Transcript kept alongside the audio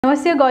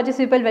Namaste gorgeous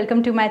people,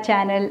 welcome to my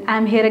channel.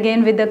 I'm here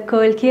again with the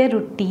curl care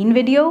routine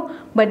video,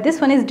 but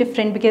this one is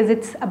different because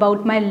it's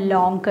about my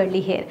long curly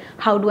hair.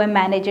 How do I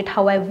manage it,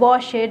 how I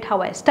wash it,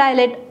 how I style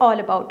it, all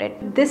about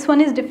it. This one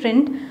is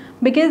different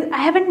because I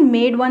haven't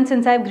made one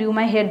since I grew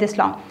my hair this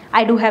long.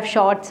 I do have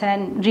shorts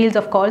and reels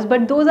of course,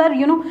 but those are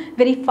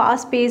very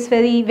fast paced,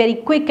 very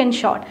quick and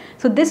short.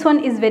 So this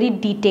one is very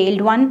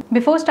detailed one.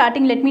 Before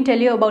starting, let me tell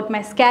you about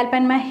my scalp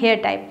and my hair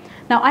type.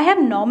 Now I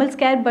have normal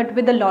scalp but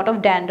with a lot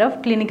of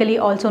dandruff,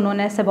 clinically also known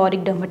as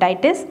seborrheic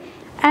dermatitis,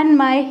 and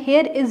my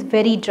hair is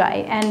very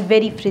dry and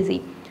very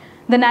frizzy.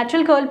 The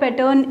natural curl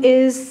pattern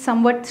is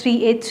somewhat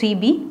 3A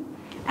 3B,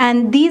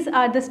 and these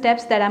are the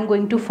steps that I'm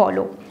going to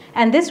follow.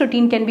 And this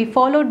routine can be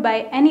followed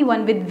by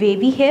anyone with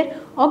wavy hair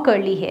or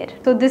curly hair.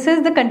 So this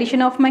is the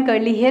condition of my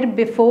curly hair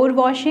before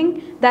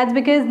washing. That's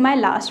because my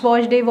last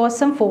wash day was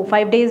some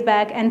 4-5 days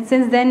back, and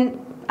since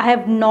then I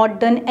have not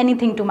done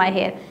anything to my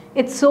hair.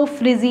 It's so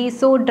frizzy,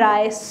 so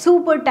dry,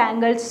 super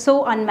tangled,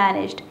 so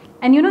unmanaged.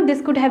 And this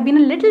could have been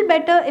a little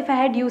better if I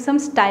had used some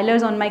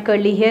stylers on my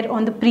curly hair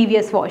on the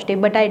previous wash day,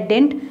 but I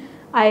didn't.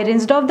 I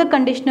rinsed off the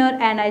conditioner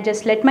and I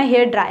just let my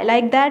hair dry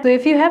like that. So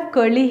if you have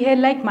curly hair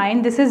like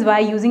mine, this is why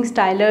using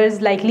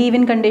stylers like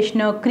leave-in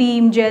conditioner,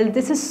 cream, gel,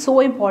 this is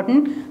so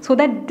important so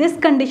that this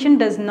condition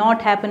does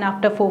not happen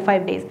after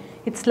 4-5 days.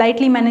 It's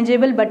slightly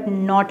manageable but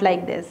not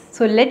like this.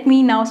 So let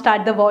me now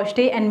start the wash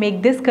day and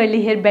make this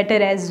curly hair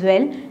better as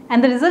well.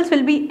 And the results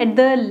will be at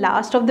the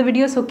last of the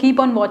video, so keep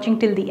on watching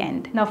till the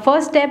end. Now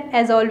first step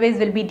as always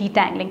will be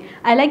detangling.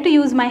 I like to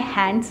use my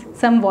hands,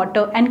 some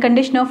water and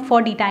conditioner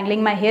for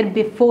detangling my hair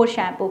before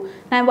shampoo.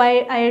 Now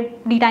why I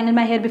detangle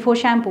my hair before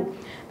shampoo?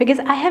 Because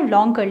I have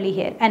long curly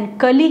hair, and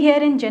curly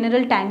hair in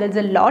general tangles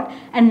a lot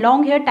and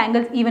long hair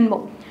tangles even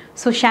more.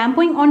 So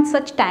shampooing on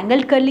such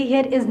tangled curly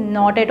hair is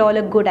not at all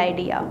a good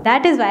idea.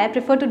 That is why I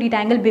prefer to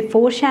detangle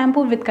before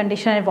shampoo with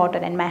conditioner and water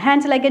in my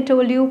hands like I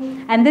told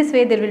you, and this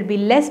way there will be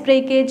less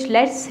breakage,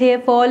 less hair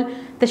fall,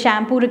 the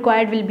shampoo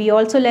required will be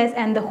also less,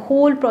 and the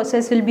whole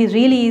process will be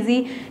really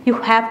easy. You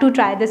have to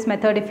try this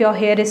method if your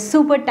hair is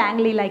super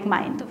tangly like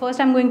mine. So first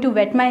I'm going to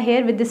wet my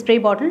hair with this spray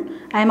bottle.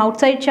 I am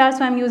outside shower,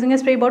 so I'm using a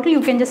spray bottle.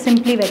 You can just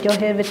simply wet your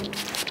hair with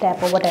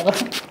tap or whatever.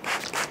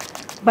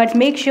 But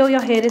make sure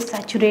your hair is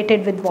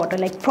saturated with water,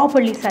 like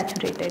properly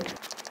saturated.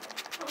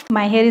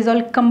 My hair is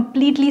all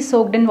completely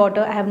soaked in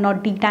water. I have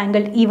not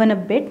detangled even a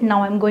bit.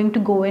 Now I'm going to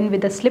go in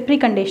with a slippery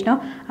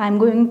conditioner. I'm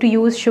going to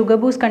use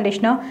Sugarboo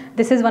Conditioner.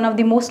 This is one of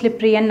the most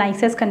slippery and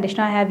nicest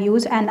conditioner I have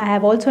used, and I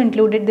have also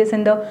included this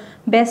in the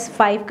best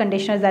 5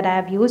 conditioners that I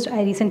have used.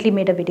 I recently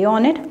made a video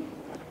on it.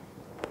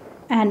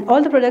 And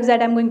all the products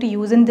that I'm going to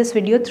use in this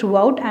video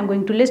throughout, I'm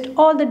going to list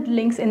all the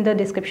links in the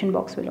description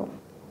box below.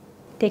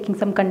 Taking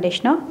some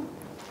conditioner.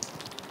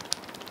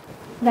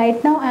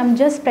 Right now I'm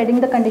just spreading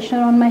the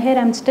conditioner on my hair.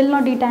 I'm still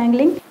not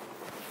detangling.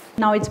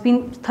 Now it's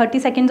been 30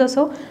 seconds or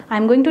so.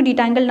 I'm going to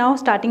detangle now,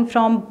 starting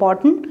from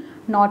bottom,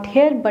 not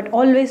here but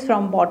always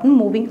from bottom,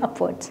 moving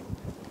upwards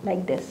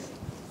like this.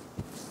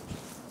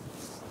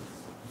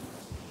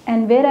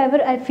 And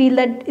wherever I feel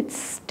that it's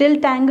still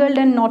tangled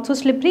and not so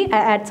slippery, I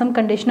add some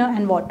conditioner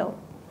and water.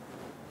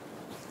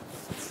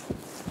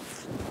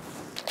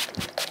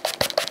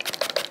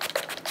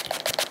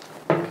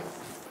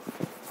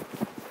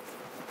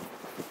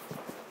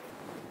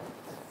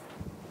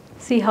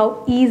 See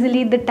how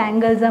easily the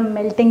tangles are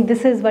melting.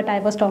 This is what I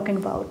was talking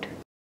about.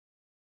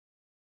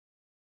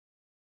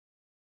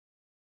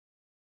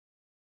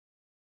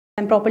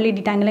 I'm properly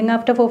detangling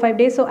after 4-5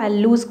 days, so I'll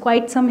lose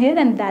quite some hair,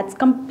 and that's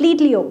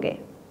completely okay.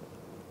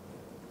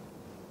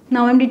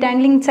 Now I'm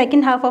detangling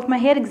second half of my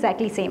hair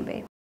exactly same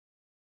way.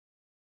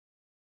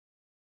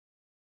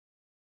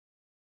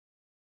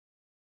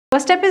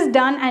 First step is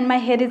done and my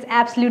hair is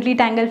absolutely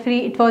tangle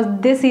free. It was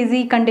this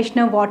easy.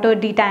 Conditioner, water,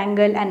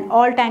 detangle, and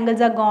all tangles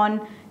are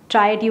gone.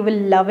 Try it, you will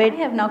love it. I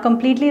have now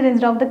completely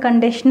rinsed off the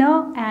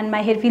conditioner and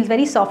my hair feels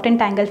very soft and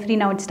tangle free.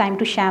 Now it's time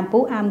to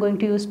shampoo. I'm going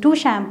to use 2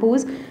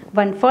 shampoos,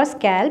 one for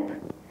scalp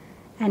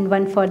and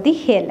one for the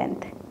hair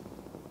length.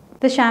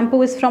 The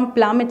shampoo is from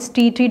Plum. It's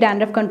tea tree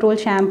dandruff control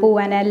shampoo,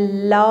 and I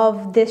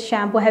love this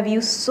shampoo. I have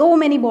used so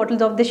many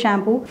bottles of this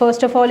shampoo.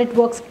 First of all, it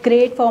works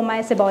great for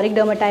my seborrheic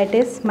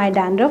dermatitis, my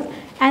dandruff,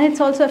 and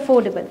it's also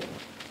affordable.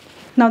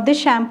 Now this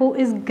shampoo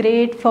is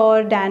great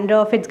for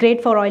dandruff, it's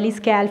great for oily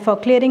scalp, for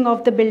clearing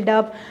of the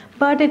buildup,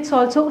 but it's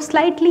also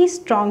slightly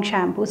strong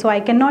shampoo, so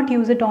I cannot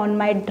use it on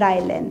my dry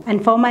length.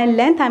 And for my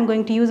length, I'm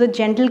going to use a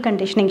gentle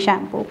conditioning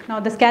shampoo. Now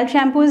the scalp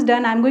shampoo is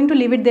done. I'm going to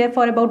leave it there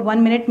for about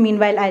 1 minute.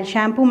 Meanwhile, I'll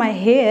shampoo my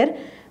hair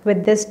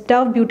with this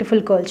Dove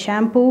Beautiful Curl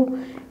shampoo.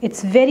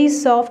 It's very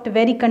soft,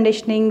 very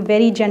conditioning,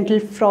 very gentle,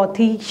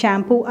 frothy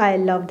shampoo. I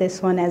love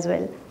this one as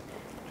well.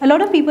 A lot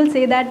of people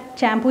say that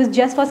shampoo is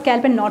just for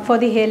scalp and not for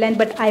the hair length,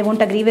 but I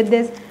won't agree with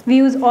this. We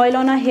use oil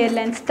on our hair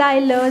length,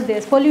 stylers,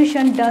 there's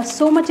pollution, dust,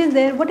 so much is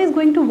there. What is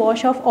going to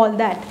wash off all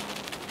that?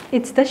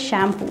 It's the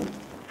shampoo.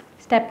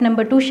 Step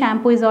number 2,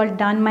 shampoo is all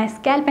done. My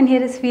scalp and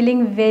hair is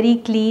feeling very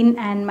clean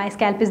and my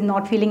scalp is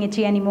not feeling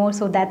itchy anymore,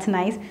 so that's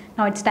nice.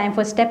 Now it's time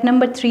for step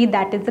number 3,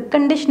 that is the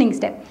conditioning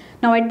step.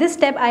 Now at this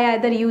step, I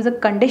either use a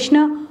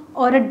conditioner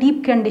or a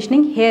deep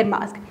conditioning hair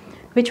mask.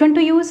 Which one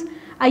to use?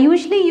 I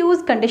usually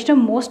use conditioner.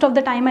 Most of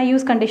the time I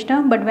use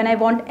conditioner, but when I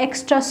want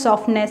extra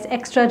softness,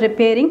 extra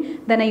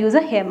repairing, then I use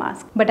a hair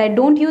mask. But I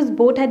don't use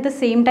both at the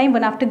same time,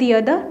 one after the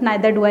other,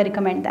 neither do I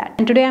recommend that.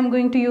 And today I'm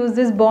going to use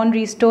this Bond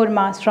Restore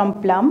mask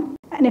from Plum.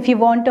 And if you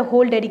want a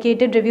whole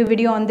dedicated review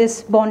video on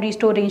this Bond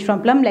Restore range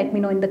from Plum, let me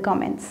know in the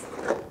comments.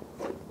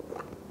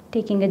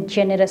 Taking a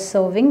generous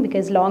serving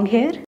because long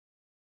hair.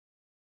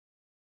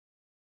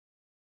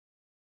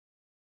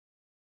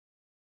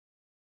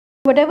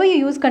 Whatever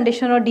you use,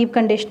 conditioner or deep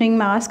conditioning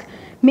mask,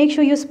 make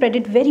sure you spread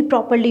it very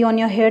properly on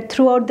your hair,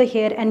 throughout the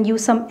hair, and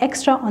use some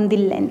extra on the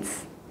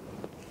lens.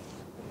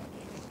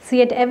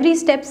 See, at every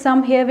step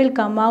some hair will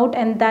come out,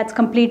 and that's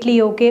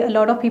completely okay. A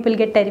lot of people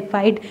get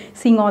terrified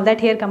seeing all that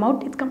hair come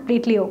out. It's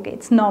completely okay.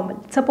 It's normal.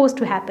 It's supposed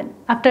to happen.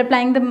 After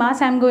applying the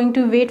mask, I'm going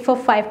to wait for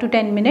 5 to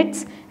 10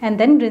 minutes and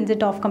then rinse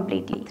it off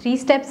completely. 3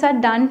 steps are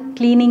done: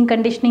 cleaning,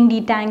 conditioning,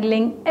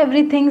 detangling,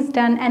 everything's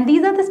done. And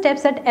these are the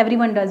steps that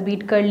everyone does, be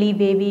it curly,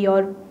 wavy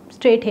or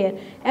straight hair.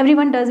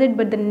 Everyone does it,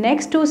 but the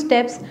next 2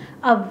 steps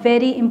are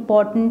very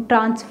important,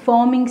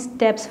 transforming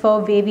steps for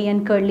wavy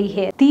and curly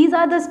hair. These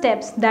are the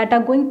steps that are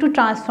going to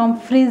transform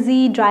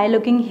frizzy, dry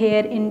looking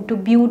hair into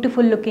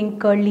beautiful looking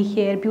curly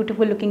hair,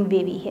 beautiful looking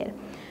wavy hair.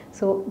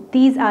 So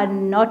these are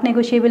not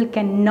negotiable,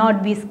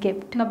 cannot be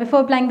skipped. Now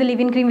before applying the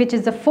leave-in cream, which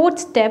is the 4th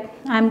step,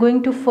 I'm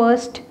going to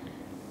first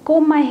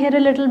comb my hair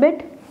a little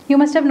bit. You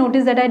must have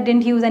noticed that I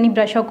didn't use any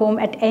brush or comb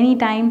at any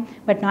time,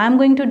 but now I'm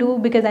going to do,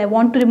 because I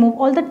want to remove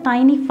all the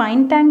tiny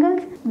fine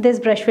tangles. This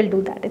brush will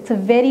do that. It's a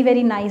very,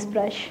 very nice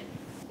brush.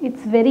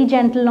 It's very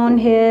gentle on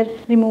hair,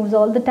 removes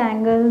all the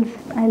tangles.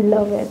 I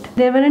love it.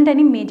 There weren't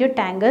any major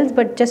tangles,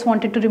 but just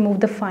wanted to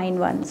remove the fine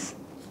ones.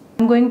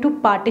 I'm going to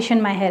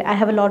partition my hair. I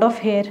have a lot of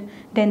hair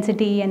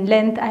density and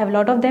length. I have a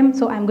lot of them,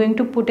 so I'm going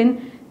to put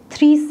in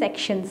 3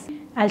 sections.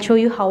 I'll show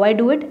you how I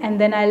do it, and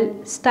then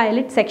I'll style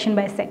it section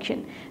by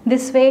section.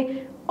 This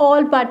way,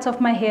 all parts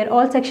of my hair,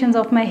 all sections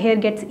of my hair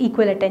gets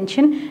equal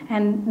attention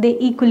and they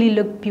equally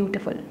look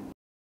beautiful.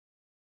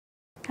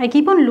 I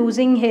keep on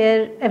losing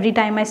hair every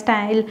time I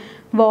style,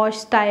 wash,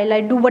 style.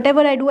 I do whatever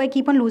I do, I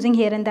keep on losing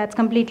hair, and that's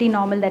completely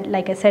normal, that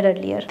like I said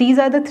earlier. These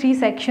are the 3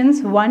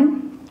 sections,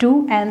 1,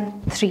 2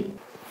 and 3.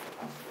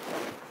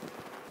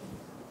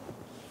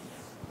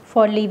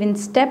 For leave-in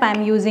step,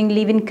 I'm using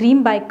leave-in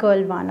cream by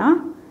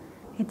Curlvana.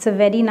 It's a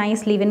very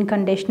nice leave-in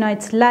conditioner.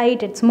 It's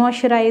light, it's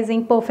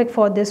moisturizing, perfect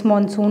for this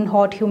monsoon,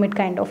 hot, humid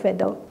kind of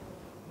weather.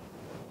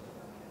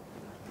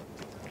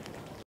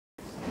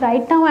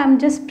 Right now I'm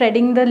just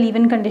spreading the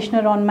leave-in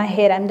conditioner on my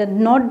hair. I'm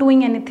not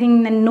doing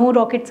anything and no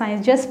rocket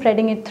science, just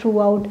spreading it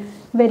throughout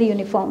very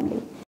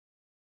uniformly.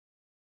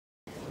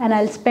 And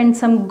I'll spend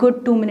some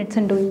good 2 minutes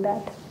in doing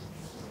that.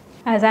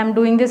 As I'm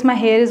doing this, my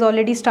hair is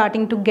already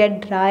starting to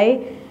get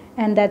dry,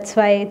 and that's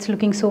why it's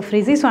looking so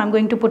frizzy. So I'm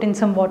going to put in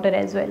some water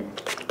as well.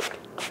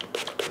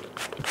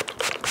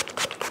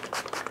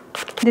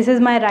 This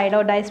is my ride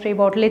or die spray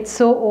bottle. It's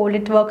so old,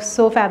 it works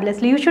so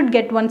fabulously. You should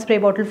get one spray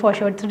bottle for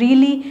sure. It's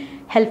really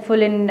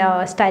helpful in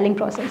styling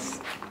process.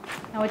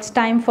 Now it's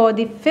time for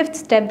the 5th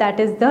step,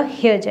 that is the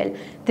hair gel.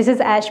 This is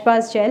Ash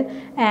Bar's gel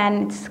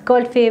and it's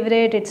cult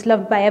favorite. It's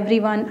loved by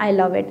everyone. I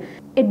love it.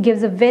 It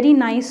gives a very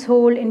nice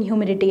hold in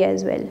humidity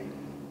as well.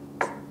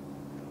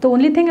 The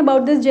only thing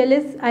about this gel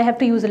is I have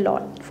to use a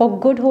lot. For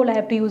good hold, I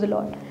have to use a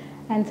lot.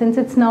 And since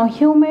it's now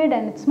humid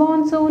and it's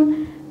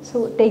monsoon,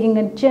 so taking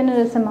a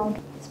generous amount.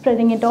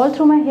 Spreading it all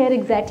through my hair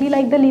exactly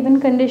like the leave-in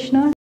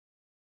conditioner.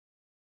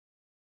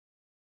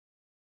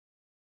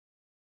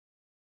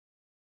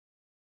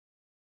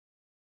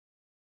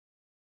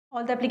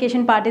 All the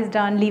application part is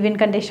done, leave-in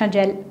conditioner,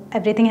 gel,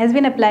 everything has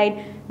been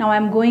applied. Now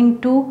I'm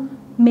going to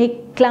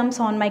make clumps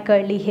on my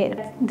curly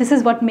hair. This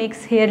is what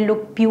makes hair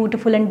look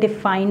beautiful and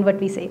defined, what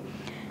we say.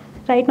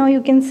 Right now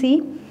you can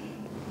see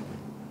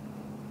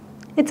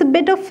it's a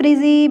bit of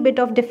frizzy, bit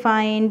of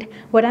defined.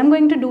 What I'm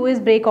going to do is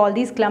break all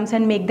these clumps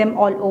and make them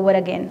all over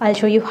again. I'll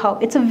show you how.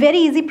 It's a very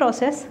easy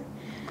process.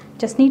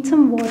 Just need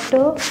some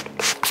water.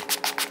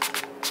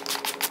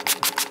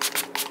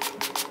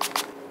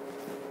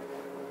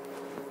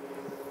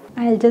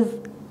 I'll just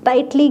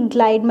tightly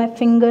glide my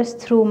fingers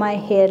through my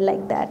hair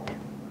like that.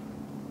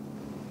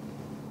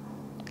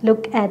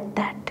 Look at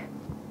that.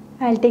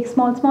 I'll take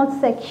small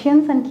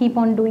sections and keep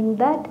on doing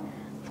that.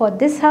 For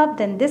this half,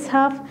 then the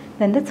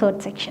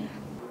 3rd section.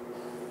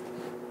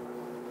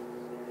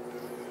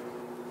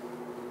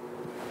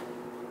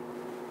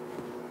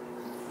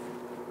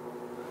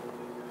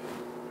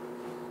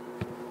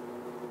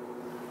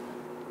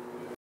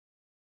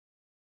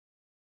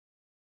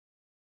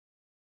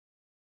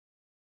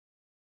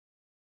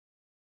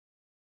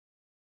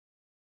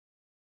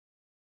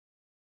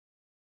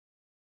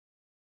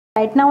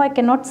 Right now I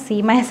cannot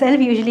see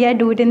myself. Usually I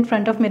do it in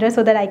front of mirror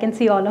so that I can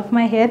see all of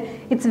my hair.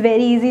 It's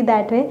very easy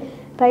that way.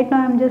 Right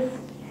now I'm just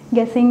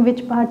guessing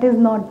which part is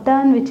not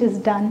done, which is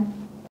done.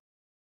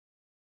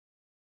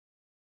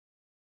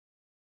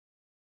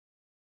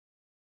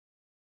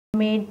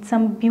 made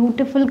some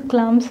beautiful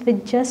clumps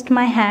with just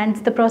my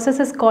hands. The process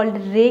is called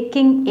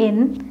raking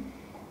in.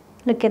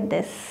 Look at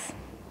this.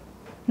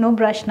 No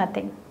brush,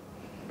 nothing.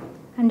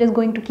 I'm just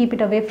going to keep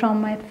it away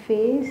from my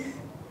face.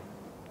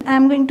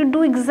 I'm going to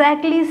do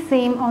exactly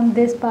same on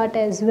this part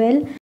as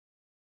well.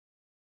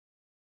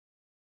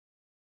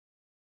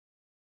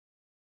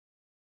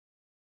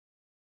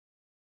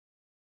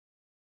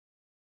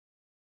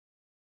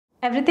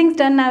 Everything's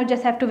done now,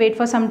 just have to wait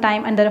for some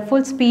time under a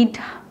full speed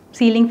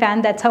ceiling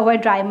fan. That's how I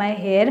dry my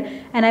hair,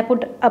 and I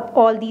put up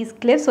all these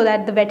clips so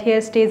that the wet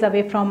hair stays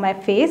away from my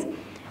face.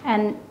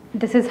 And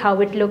this is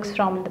how it looks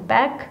from the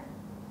back.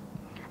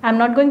 I'm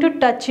not going to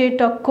touch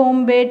it or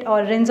comb it or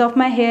rinse off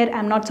my hair.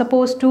 I'm not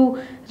supposed to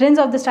rinse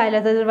off the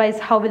stylers, otherwise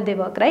how will they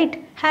work,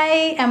 right?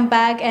 Hi, I'm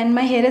back and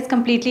my hair is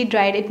completely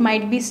dried. It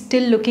might be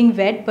still looking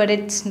wet, but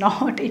it's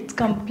not. It's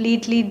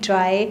completely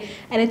dry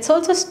and it's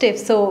also stiff.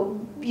 So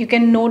you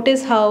can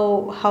notice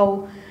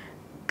how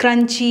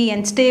crunchy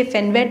and stiff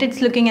and wet it's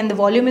looking, and the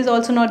volume is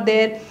also not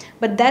there.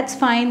 But that's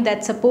fine,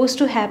 that's supposed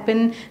to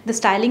happen. The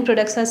styling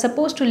products are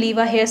supposed to leave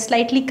our hair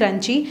slightly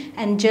crunchy,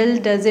 and gel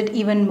does it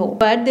even more.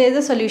 But there's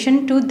a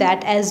solution to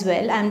that as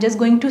well. I'm just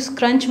going to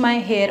scrunch my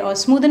hair or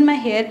smoothen my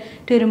hair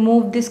to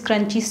remove this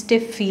crunchy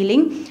stiff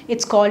feeling.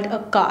 It's called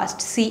a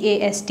cast,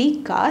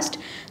 C-A-S-T, cast.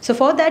 So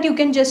for that you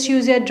can just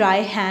use your dry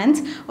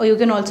hands, or you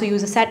can also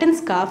use a satin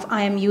scarf.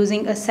 I am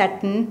using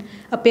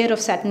a pair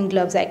of satin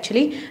gloves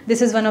actually.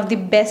 This is one of the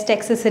best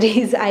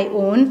accessories I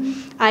own.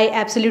 I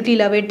absolutely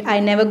love it. I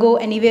never go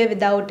anywhere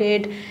without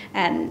it,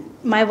 and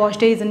my wash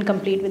day isn't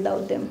complete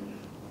without them.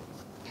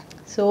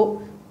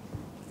 So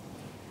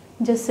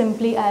just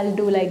simply I'll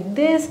do like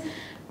this.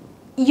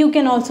 You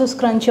can also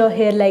scrunch your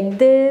hair like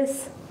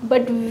this,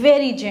 but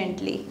very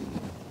gently.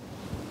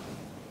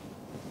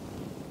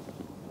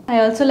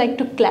 I also like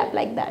to clap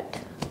like that.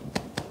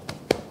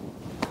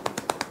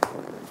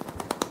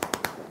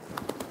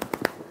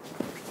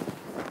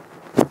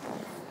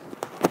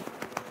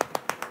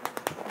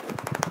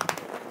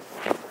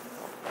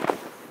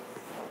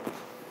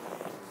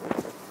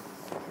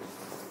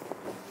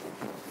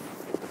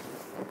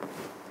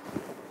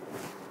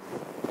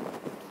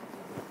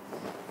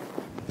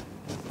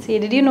 See,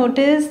 did you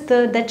notice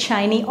that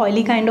shiny,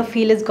 oily kind of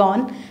feel is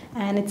gone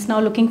and it's now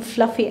looking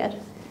fluffier?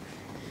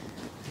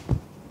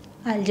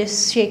 I'll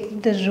just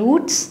shake the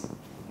roots.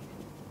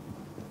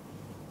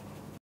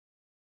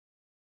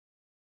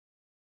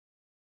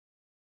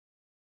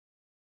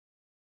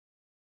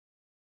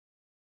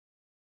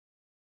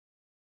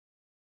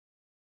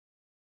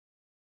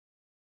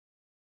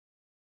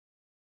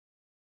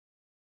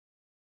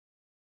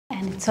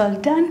 And it's all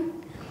done.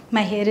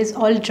 My hair is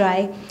all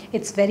dry.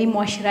 It's very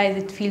moisturized.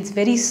 It feels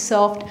very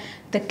soft.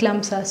 The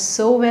clumps are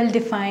so well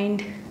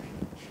defined.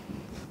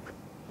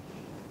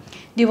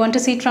 Do you want to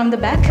see it from the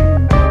back?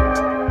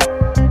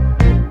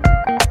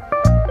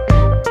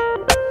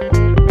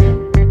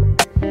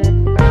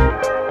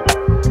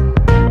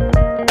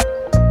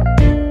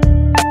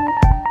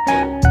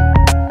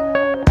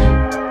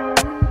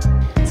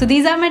 So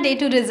these are my day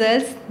 2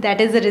 results. That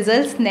is the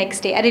results next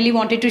day. I really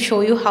wanted to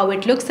show you how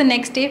it looks the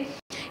next day.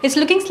 It's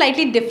looking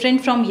slightly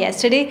different from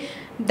yesterday.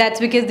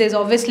 That's because there's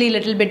obviously a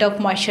little bit of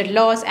moisture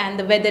loss and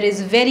the weather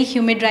is very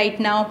humid right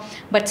now,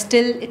 but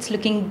still it's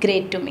looking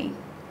great to me.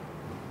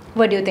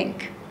 What do you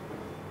think?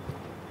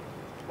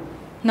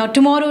 Now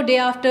tomorrow, day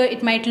after,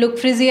 it might look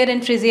frizzier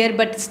and frizzier,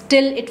 but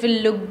still it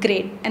will look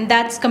great, and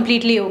that's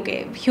completely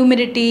okay.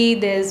 Humidity,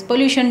 there's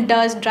pollution,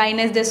 dust,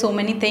 dryness, there's so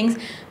many things,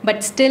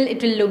 but still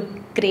it will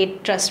look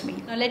great, trust me.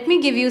 Now let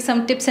me give you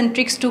some tips and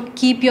tricks to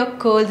keep your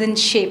curls in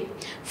shape.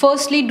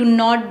 Firstly, do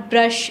not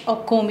brush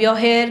or comb your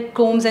hair.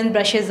 Combs and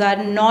brushes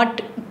are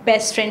not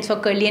best friends for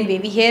curly and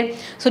wavy hair.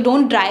 So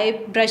don't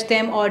dry brush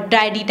them or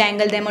dry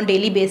detangle them on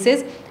daily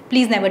basis.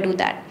 Please never do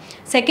that.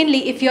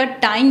 Secondly, if you are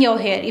tying your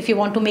hair, if you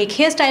want to make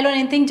hairstyle or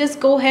anything, just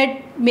go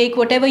ahead, make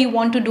whatever you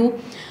want to do.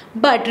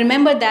 But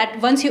remember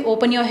that once you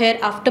open your hair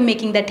after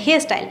making that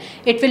hairstyle,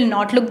 it will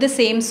not look the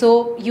same,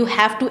 so you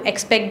have to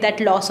expect that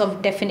loss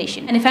of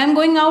definition. And if I'm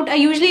going out, I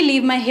usually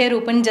leave my hair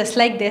open just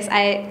like this.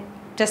 I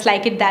just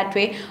like it that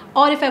way.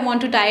 Or if I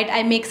want to tie it,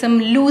 I make some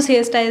loose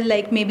hairstyles,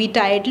 like maybe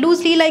tie it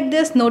loosely like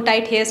this. No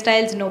tight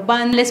hairstyles, no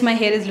bun, unless my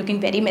hair is looking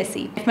very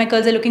messy. If my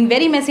curls are looking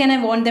very messy and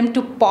I want them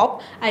to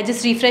pop, I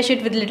just refresh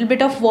it with a little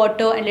bit of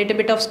water and a little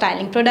bit of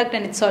styling product,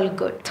 and it's all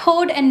good.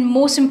 Third and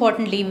most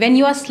importantly, when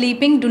you are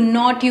sleeping, do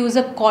not use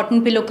a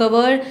cotton pillow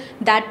cover.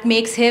 That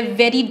makes hair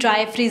very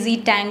dry, frizzy,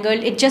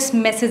 tangled. It just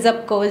messes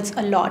up curls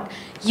a lot.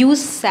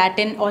 Use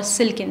satin or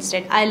silk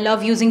instead. I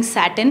love using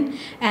satin,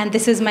 and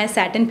this is my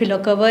satin pillow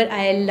cover.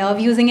 I love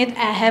using it.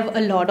 I have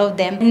a lot of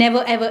them.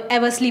 Never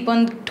ever sleep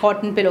on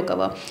cotton pillow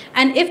cover,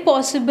 and if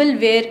possible,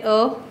 wear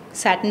a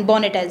satin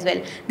bonnet as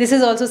well. This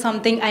is also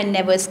something I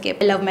never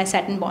skip. I love my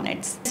satin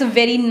bonnets. It's a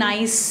very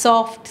nice,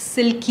 soft,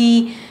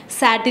 silky,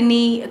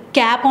 satiny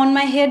cap on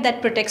my hair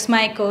that protects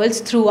my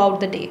curls throughout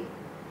the day.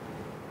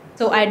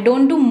 So I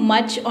don't do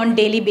much on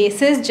daily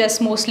basis, just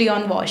mostly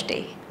on wash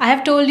day. I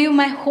have told you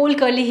my whole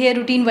curly hair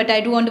routine, what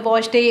I do on the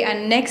wash day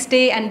and next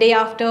day and day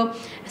after.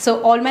 So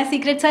all my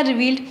secrets are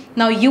revealed.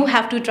 Now you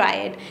have to try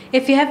it.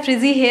 If you have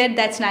frizzy hair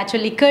that's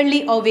naturally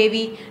curly or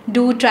wavy,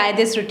 do try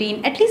this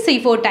routine at least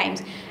 3-4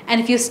 times. And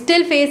if you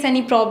still face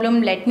any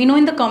problem, let me know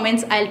in the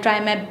comments. I'll try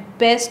my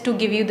best to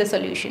give you the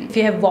solution. If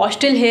you have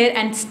washed till hair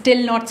and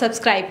still not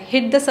subscribed,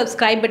 hit the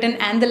subscribe button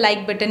and the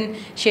like button.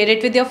 Share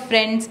it with your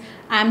friends.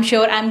 I'm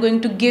sure I'm going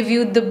to give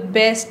you the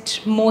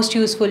best, most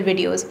useful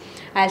videos.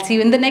 I'll see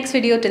you in the next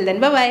video. Till then,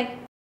 bye bye.